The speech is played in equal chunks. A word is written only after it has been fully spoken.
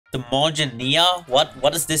The Morginia?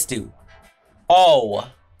 What does this do? Oh.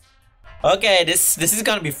 Okay, this is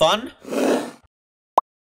gonna be fun.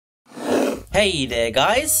 Hey there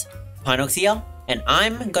guys, Pinox here, and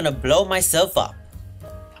I'm gonna blow myself up.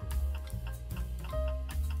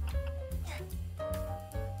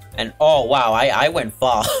 And oh wow, I went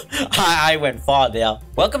far. I went far there.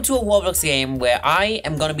 Welcome to a Roblox game where I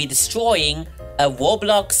am gonna be destroying a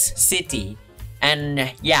Roblox city.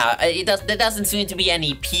 And yeah, there doesn't seem to be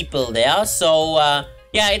any people there, so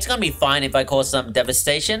yeah, it's gonna be fine if I cause some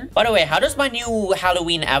devastation. By the way, how does my new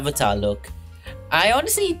Halloween avatar look? I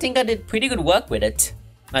honestly think I did pretty good work with it.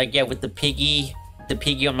 Like, yeah, with the piggy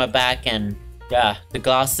on my back, and yeah, the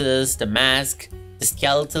glasses, the mask, the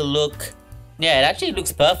skeletal look. Yeah, it actually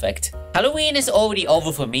looks perfect. Halloween is already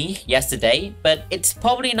over for me yesterday, but it's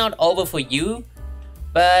probably not over for you.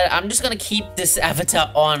 But I'm just gonna keep this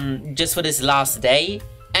avatar on just for this last day.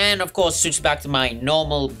 And of course, switch back to my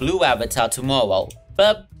normal blue avatar tomorrow.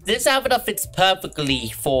 But this avatar fits perfectly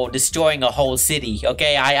for destroying a whole city,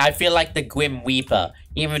 okay? I feel like the Grim Reaper,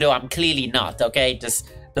 even though I'm clearly not, okay?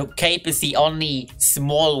 Just the cape is the only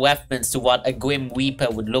small reference to what a Grim Reaper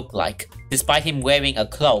would look like, despite him wearing a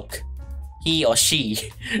cloak. He or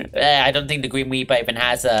she. I don't think the Grim Reaper even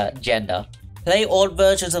has a gender. Play all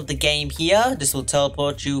versions of the game here. This will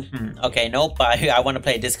teleport you. Okay, nope. I want to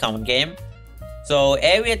play this common game. So,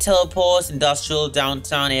 area teleports, industrial,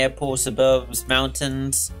 downtown, airport, suburbs,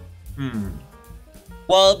 mountains.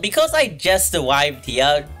 Well, because I just arrived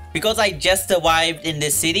here, because I just arrived in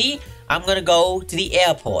this city, I'm gonna go to the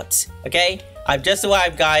airport. Okay? I've just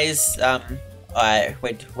arrived, guys.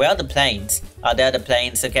 Wait, where are the planes? Oh, there are the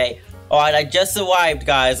planes, okay. Alright, I just arrived,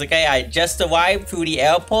 guys, okay? I just arrived to the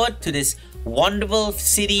airport, to this wonderful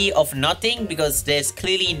city of nothing, because there's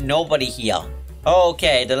clearly nobody here.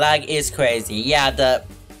 Okay, the lag is crazy. Yeah, the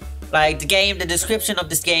description of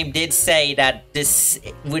this game did say that this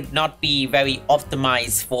would not be very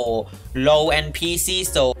optimized for low-end PCs,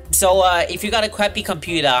 so if you got a crappy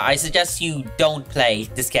computer, I suggest you don't play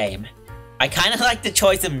this game. I kind of like the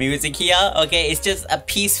choice of music here, okay? It's just a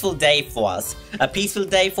peaceful day for us. A peaceful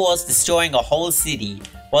day for us destroying a whole city,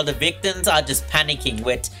 while the victims are just panicking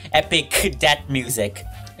with epic death music.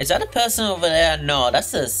 Is that a person over there? No,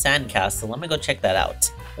 that's a sandcastle. Let me go check that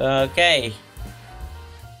out. Okay.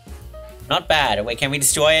 Not bad. Wait, can we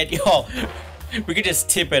destroy it? Yo, we could just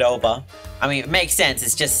tip it over. I mean, it makes sense.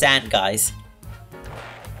 It's just sand, guys.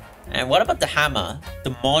 And what about the hammer?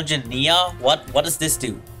 The Morginia? What does this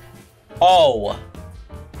do? Oh.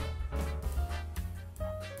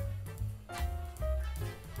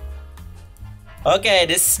 Okay,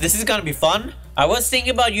 this is gonna be fun. I was thinking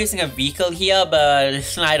about using a vehicle here,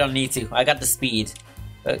 but I don't need to. I got the speed.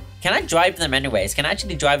 Can I drive them anyways? Can I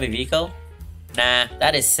actually drive a vehicle? Nah,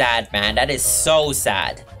 that is sad, man. That is so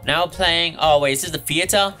sad. Now playing... Oh, wait, is this the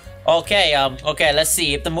theater? Okay, okay, let's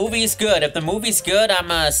see. If the movie is good,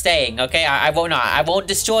 I'm staying, okay? I won't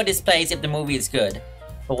destroy this place if the movie is good.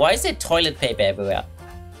 But why is there toilet paper everywhere?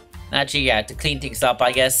 Actually, yeah, to clean things up,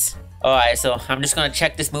 I guess. Alright, so I'm just gonna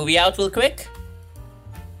check this movie out real quick.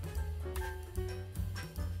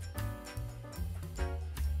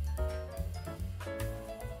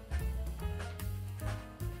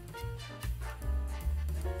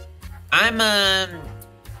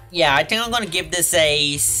 Yeah, I think I'm gonna give this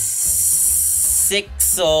a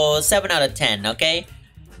 6 or 7 out of 10, okay?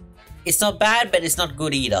 It's not bad, but it's not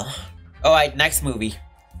good either. Alright, next movie.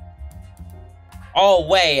 Oh,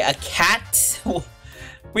 wait, a cat?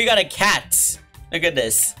 We got a cat. Look at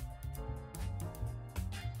this.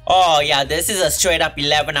 Oh, yeah, this is a straight up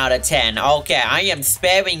 11 out of 10. Okay, I am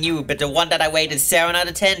sparing you, but the one that I rated 7 out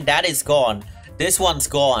of 10, that is gone. This one's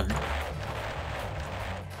gone.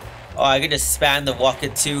 Oh, I could just spam the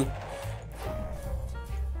rocket too.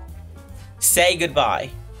 Say goodbye.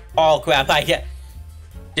 Oh crap, I get...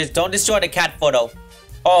 Just don't destroy the cat photo.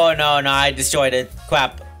 Oh no, I destroyed it.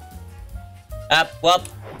 Crap. Well.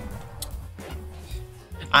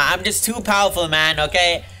 I'm just too powerful, man,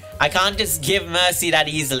 okay? I can't just give mercy that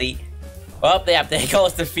easily. Well, yeah, there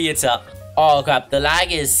goes the theater. Oh crap, the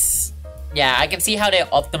lag is... Yeah, I can see how they're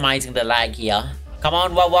optimizing the lag here. Come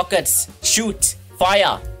on, rockets. Shoot.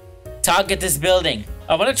 Fire. Target this building.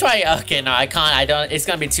 I want to try... Okay, no, I can't. I don't... It's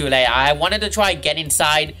gonna be too late. I wanted to try get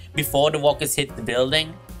inside before the walkers hit the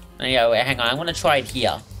building. Yeah, wait, hang on. I want to try it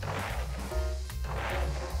here.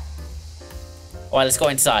 Alright, let's go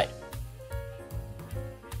inside.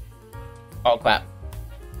 Oh, crap.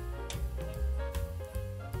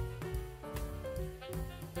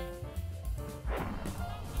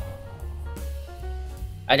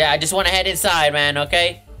 I just want to head inside, man,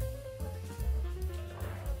 okay?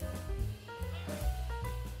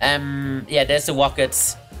 Yeah, there's the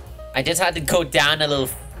rockets. I just had to go down a little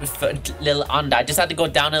under. I just had to go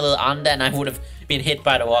down a little under and I would have been hit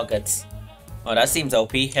by the rockets. Oh, that seems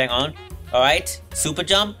OP. Hang on. Alright. Super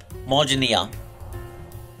jump. Morginia.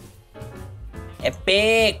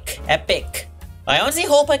 Epic. Epic. I honestly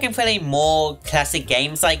hope I can play more classic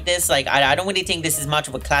games like this. Like, I don't really think this is much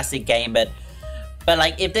of a classic game, but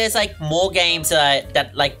like, if there's like more games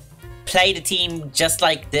that like play the team just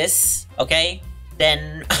like this, okay,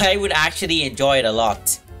 then I would actually enjoy it a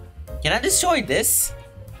lot. Can I destroy this?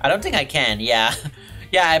 I don't think I can. Yeah.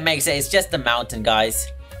 Yeah, it makes sense. It's just the mountain, guys.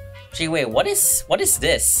 Gee, wait, what is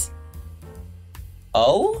this?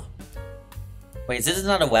 Oh? Wait, is this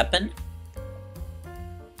not a weapon?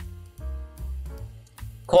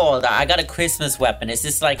 Cool, I got a Christmas weapon. Is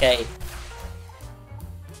this like a...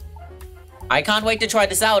 I can't wait to try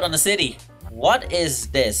this out on the city. What is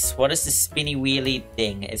this? What is this spinny wheelie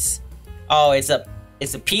thing? Oh, it's a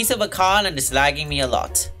piece of a car and it's lagging me a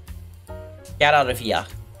lot. Get out of here.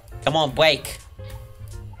 Come on, break.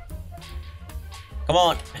 Come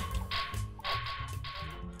on.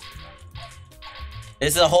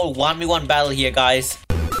 This is a whole 1v1 battle here, guys.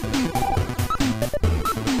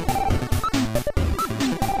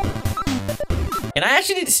 Can I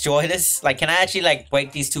actually destroy this? Like, can I actually, like,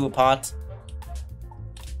 break these two apart?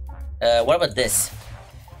 What about this?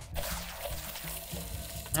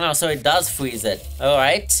 Oh, so it does freeze it.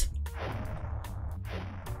 Alright.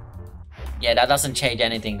 Yeah, that doesn't change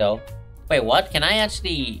anything, though. Wait, what? Can I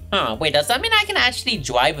actually... Huh, wait, does that mean I can actually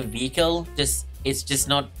drive a vehicle? It's just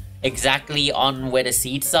not exactly on where the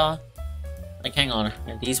seats are? Like, hang on.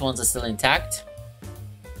 These ones are still intact?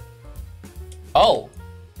 Oh!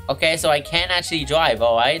 Okay, so I can actually drive,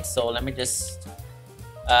 alright? So let me just...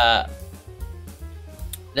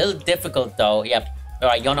 little difficult though, yep.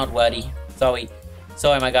 Alright, you're not worthy. Sorry.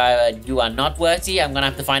 Sorry, my guy, you are not worthy. I'm gonna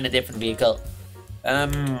have to find a different vehicle.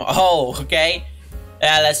 Oh, okay.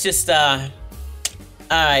 Yeah, let's just, alright,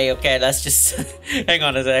 okay, let's just... Hang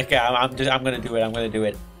on a sec, I'm gonna do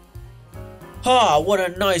it. Oh, what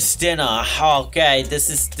a nice dinner. Okay, this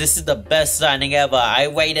is the best dining ever. I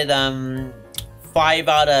rated, 5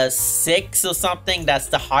 out of 6 or something. That's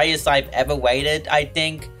the highest I've ever rated, I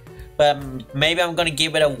think. But maybe I'm gonna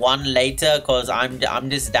give it a 1 later, cause I'm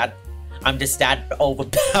just that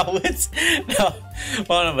overpowered. No,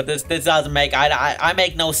 well, no, but this doesn't make I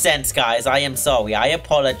make no sense, guys. I am sorry. I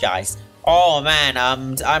apologize. Oh man,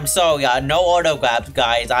 I'm sorry. No autographs,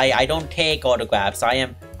 guys. I don't take autographs. I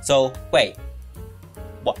am so wait.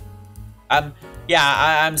 What?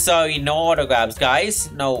 Yeah, I'm sorry, no autographs,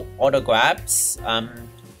 guys. No autographs.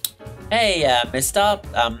 Hey, mister.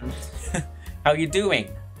 How you doing?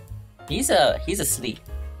 He's asleep.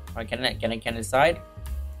 Alright, can I decide?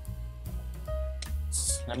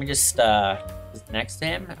 Let me just next to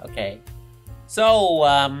him. Okay. So,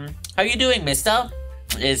 how you doing, mister?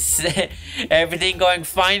 Is everything going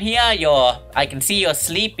fine here? I can see you're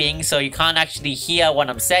sleeping, so you can't actually hear what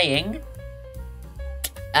I'm saying.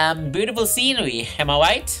 Beautiful scenery, am I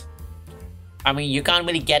right? I mean, you can't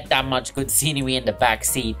really get that much good scenery in the back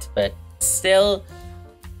seat, but still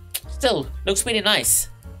looks pretty nice.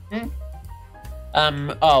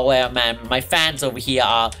 Oh well, man, my fans over here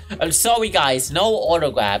are... sorry guys, no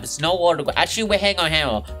autographs. Actually, wait, hang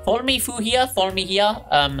on. Follow me through here,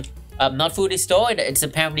 not through this door, it's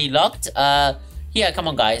apparently locked. Here, come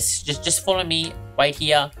on guys, just follow me right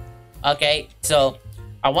here. Okay, so...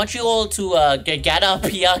 I want you all to get up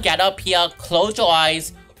here, close your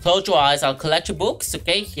eyes, I'll collect your books,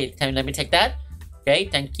 okay, here, let me take that, okay,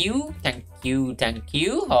 thank you,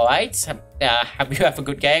 alright, have a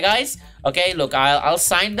good day, guys, okay, look, I'll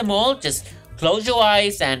sign them all, just close your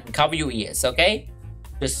eyes and cover your ears, okay,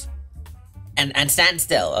 just, and stand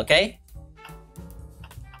still, okay,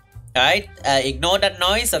 alright, ignore that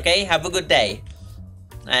noise, okay, have a good day,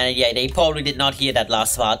 yeah, they probably did not hear that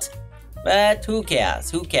last part. But who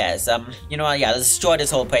cares? You know what? Yeah, let's destroy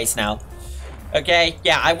this whole place now. Okay,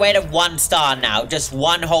 yeah, I rated 1 star now. Just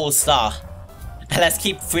 1 whole star. Let's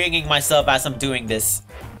keep freeing myself as I'm doing this.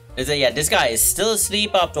 Yeah, this guy is still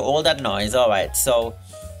asleep after all that noise. Alright, so...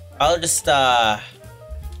 I'll just, How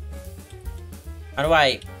do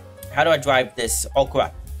I drive this? Oh,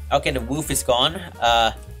 crap. Okay, the roof is gone.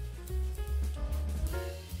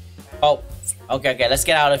 Oh... Okay, let's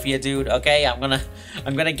get out of here, dude. Okay, I'm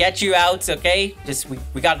gonna get you out. Okay, just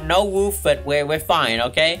we got no roof, but we're fine.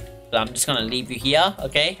 Okay, so I'm just gonna leave you here.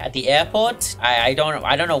 Okay, at the airport. I don't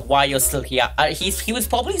know why you're still here. He was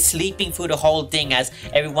probably sleeping through the whole thing as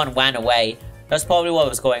everyone ran away. That's probably what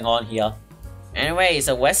was going on here. Anyway, it's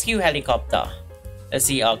a rescue helicopter. Let's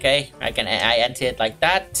see. Okay, I enter it like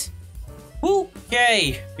that.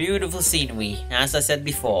 Okay, beautiful scenery, as I said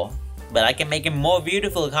before. But I can make it more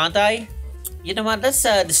beautiful, can't I? You know what, let's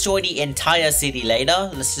destroy the entire city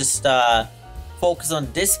later. Let's just focus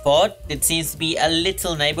on this spot. It seems to be a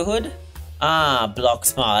little neighborhood. Ah,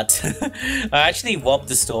 Blocksmart. I actually robbed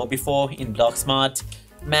the store before in Blocksmart.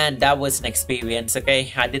 Man, that was an experience,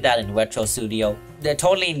 okay? I did that in Retro Studio. They're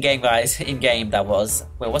totally in-game, guys. In-game, that was.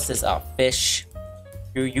 Wait, what's this? Fish.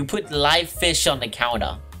 You put live fish on the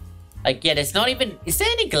counter. Like, yeah, there's not even... Is there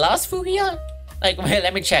any glass food here? Like, wait,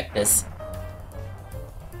 let me check this.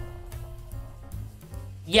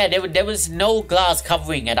 Yeah, there was no glass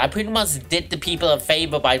covering it. I pretty much did the people a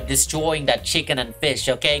favor by destroying that chicken and fish,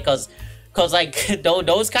 okay? Cause like,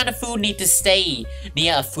 those kind of food need to stay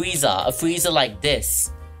near a freezer like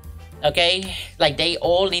this. Okay? Like, they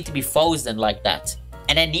all need to be frozen like that.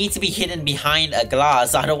 And they need to be hidden behind a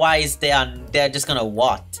glass, otherwise they're just gonna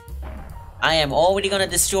rot. I am already gonna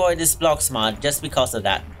destroy this Blocksmart just because of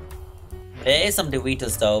that. There is some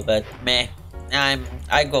Doritos though, but meh. I'm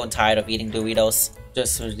growing tired of eating Doritos.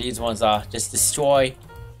 Just these ones are just destroy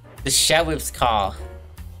the sheriff's car.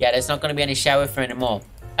 Yeah, there's not gonna be any sheriff anymore.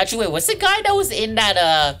 Actually, wait, what's the guy that was in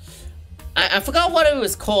that I forgot what it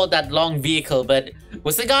was called, that long vehicle, but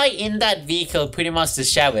was the guy in that vehicle pretty much the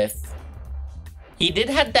sheriff? He did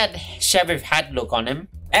have that sheriff hat look on him.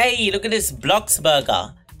 Hey, look at this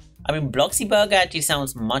Blocksburger. I mean, Bloxy Burger actually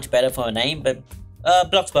sounds much better for a name, but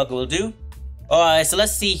Blocksburger will do. Alright, so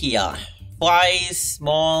let's see here. Fries,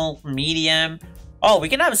 small, medium. Oh, we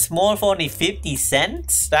can have small for only 50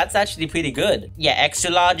 cents? That's actually pretty good. Yeah,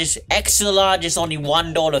 extra large is only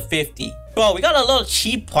 $1.50. Bro, we got a lot of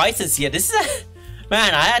cheap prices here. This is a...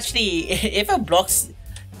 Man, I actually... If a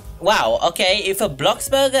Wow, okay, if a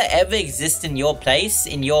Blocksburger ever exists in your place,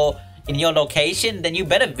 in your location, then you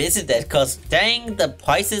better visit it, cause dang, the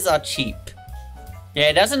prices are cheap. Yeah,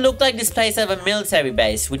 it doesn't look like this place have a military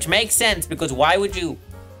base, which makes sense, because why would you...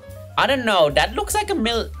 I don't know, that looks like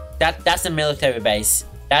a that's a military base.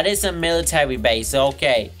 That is a military base,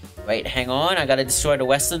 okay. Wait, hang on, I gotta destroy the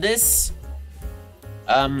rest of this.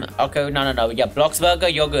 Okay, no. We got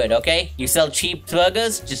Blocksburger, you're good, okay? You sell cheap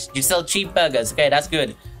burgers? You sell cheap burgers, okay, that's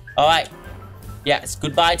good. Alright. Yes,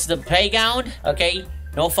 goodbye to the playground, okay?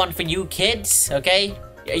 No fun for you kids, okay?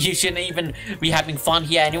 You shouldn't even be having fun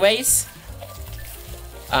here anyways.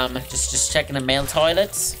 Just checking the male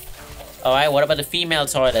toilets. Alright, what about the female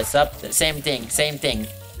toilets? Up, same thing.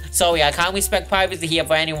 Sorry, I can't respect privacy here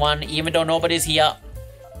for anyone, even though nobody's here.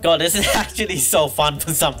 God, this is actually so fun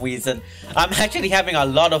for some reason. I'm actually having a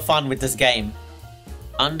lot of fun with this game.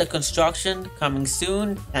 Under construction, coming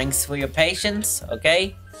soon. Thanks for your patience,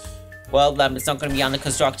 okay? Well, it's not going to be under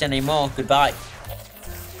construction anymore. Goodbye.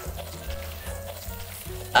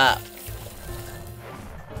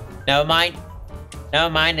 Never mind.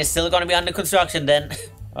 It's still going to be under construction then.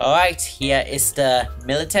 Alright, here is the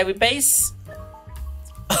military base.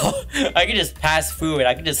 Oh, I can just pass through it.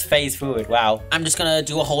 I can just phase through it. Wow. I'm just gonna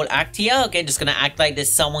do a whole act here. Okay, just gonna act like there's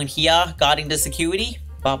someone here guarding the security.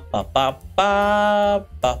 Oh,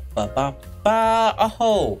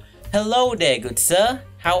 hello there, good sir.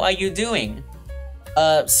 How are you doing?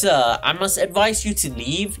 Sir, I must advise you to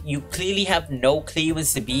leave. You clearly have no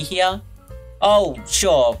clearance to be here. Oh,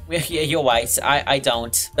 sure. You're right. I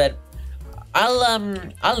don't. But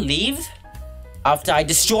I'll leave after I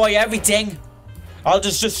destroy everything. I'll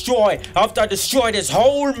just destroy after I destroy this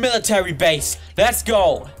whole military base. Let's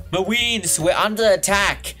go. Marines, we're under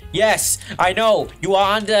attack. Yes, I know. You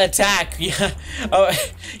are under attack. Yeah.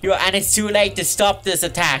 And it's too late to stop this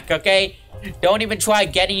attack, okay? Don't even try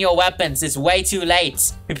getting your weapons. It's way too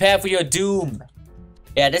late. Prepare for your doom.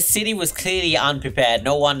 Yeah, this city was clearly unprepared.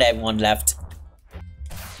 No wonder everyone left.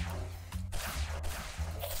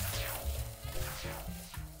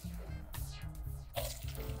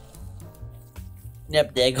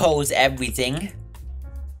 Yep, there goes everything.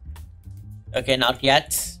 Okay, not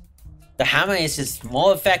yet. The hammer is just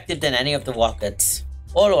more effective than any of the rockets.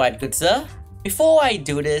 Alright, good sir. Before I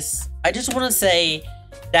do this, I just want to say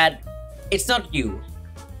that it's not you.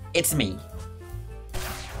 It's me.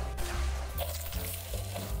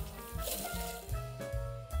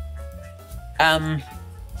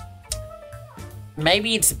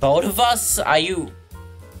 Maybe it's both of us? Are you...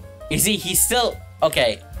 Is he's still...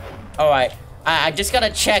 Okay. Alright. I just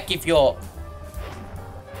gotta check if you're...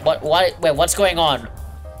 Wait, what's going on?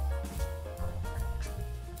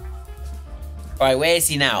 Alright, where is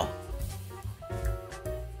he now?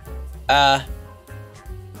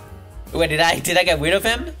 Wait, did I get rid of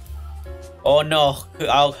him? Oh no.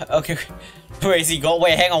 Oh, okay. Where is he go?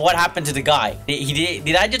 Wait, hang on. What happened to the guy?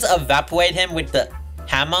 Did I just evaporate him with the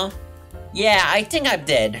hammer? Yeah, I think I'm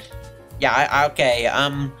dead. Yeah, okay,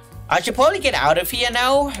 I should probably get out of here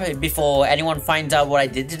now before anyone finds out what I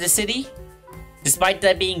did to the city. Despite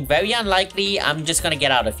that being very unlikely, I'm just gonna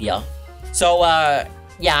get out of here. So,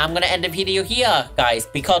 yeah, I'm gonna end the video here, guys,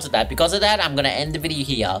 because of that. Because of that, I'm gonna end the video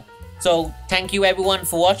here. So, thank you everyone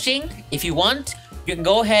for watching. If you want, you can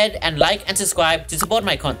go ahead and like and subscribe to support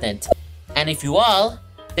my content. And if you are,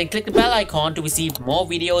 then click the bell icon to receive more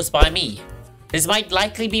videos by me. This might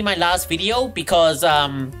likely be my last video because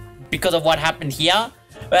of what happened here.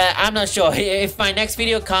 I'm not sure. If my next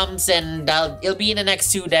video comes, and it'll be in the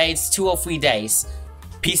next 2 days, 2 or 3 days.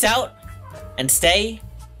 Peace out and stay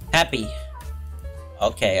happy.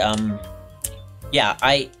 Okay, yeah,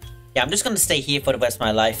 I'm just gonna stay here for the rest of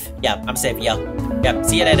my life. Yeah, I'm safe here. Yeah,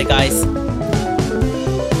 see you later, guys.